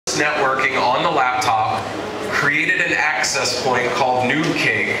networking on the laptop, created an access point called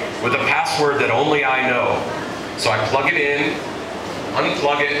NoobCake with a password that only I know. So I plug it in,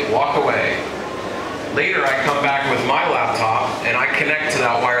 unplug it, walk away. Later I come back with my laptop and I connect to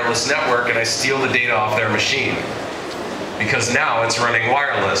that wireless network and I steal the data off their machine. Because now it's running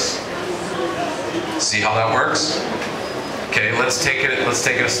wireless. See how that works? Okay, let's take it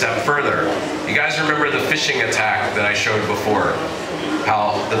a step further. You guys remember the phishing attack that I showed before?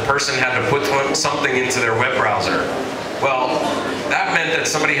 How the person had to put something into their web browser. Well, that meant that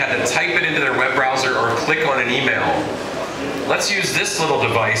somebody had to type it into their web browser or click on an email. Let's use this little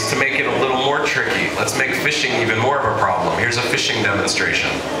device to make it a little more tricky. Let's make phishing even more of a problem. Here's a phishing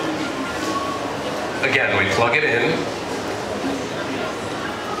demonstration. Again, we plug it in.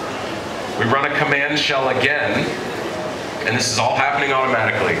 We run a command shell again, and this is all happening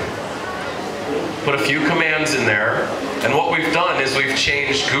automatically. Put a few commands in there, and what we've done is we've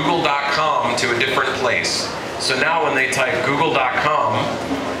changed google.com to a different place. So now when they type google.com,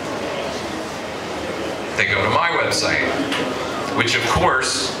 they go to my website, which of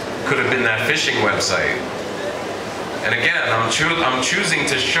course could have been that phishing website. And again, I'm choosing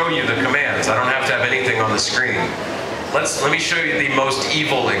to show you the commands. I don't have to have anything on the screen. Let me show you the most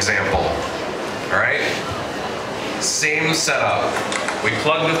evil example. All right? Same setup. We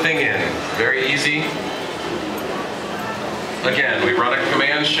plug the thing in. Very easy. Again, we run a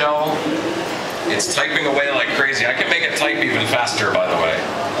command shell. It's typing away like crazy. I can make it type even faster, by the way.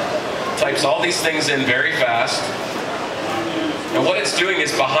 Types all these things in very fast. And what it's doing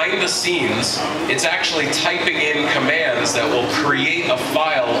is behind the scenes, it's actually typing in commands that will create a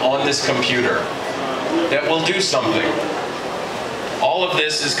file on this computer that will do something. All of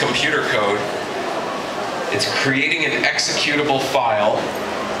this is computer code. It's creating an executable file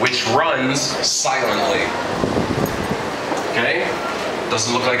which runs silently. Okay?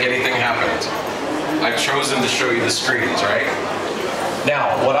 Doesn't look like anything happened. I've chosen to show you the screens, right?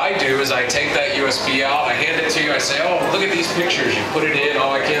 Now, what I do is I take that USB out, I hand it to you, I say, oh, look at these pictures. You put it in, oh,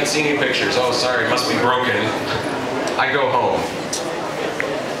 I can't see any pictures. Oh, sorry, it must be broken. I go home.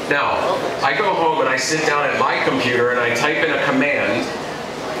 Now, I go home and I sit down at my computer and I type in a command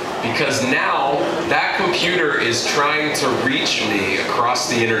because now that computer is trying to reach me across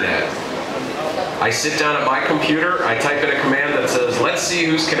the internet. I sit down at my computer, I type in a command that says, let's see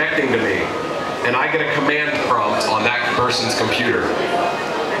who's connecting to me. And I get a command prompt on that person's computer.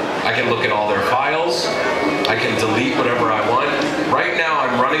 I can look at all their files. I can delete whatever I want. Right now,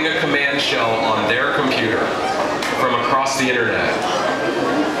 I'm running a command shell on their computer from across the internet.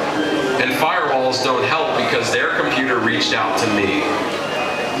 And firewalls don't help because their computer reached out to me.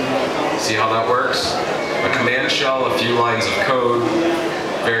 See how that works? A command shell, a few lines of code,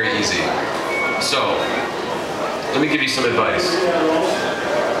 very easy. So, let me give you some advice.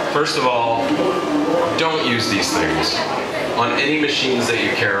 First of all, don't use these things on any machines that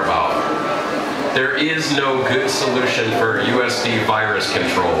you care about. There is no good solution for USB virus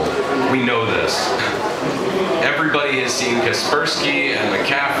control. We know this. Everybody has seen Kaspersky and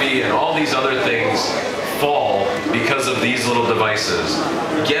McAfee and all these other things fall because of these little devices.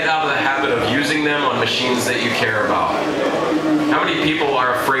 Get out of the habit of using them on machines that you care about. How many people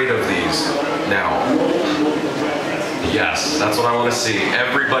are afraid of these now? Yes, that's what I want to see.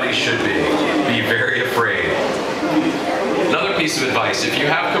 Everybody should be. Be very afraid. Another piece of advice, if you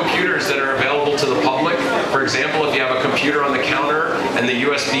have computers that are available to the public, for example, if you have a computer on the counter and the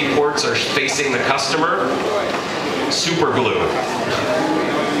USB ports are facing the customer, super glue.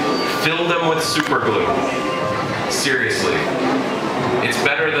 Fill them with super glue. Seriously. It's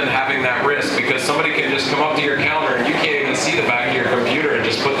better than having that risk because somebody can just come up to your counter and you can't even see the back of your computer and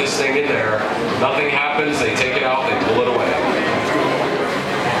just put this thing in there. Nothing happens, they take it out, they pull it away.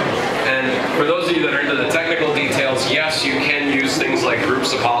 And for those of you that are into the technical details, yes, you can use things like group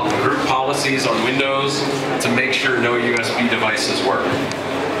policies on Windows to make sure no USB devices work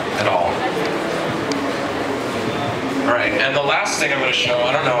at all. All right, and the last thing I'm going to show,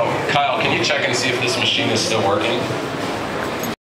 I don't know, Kyle, can you check and see if this machine is still working?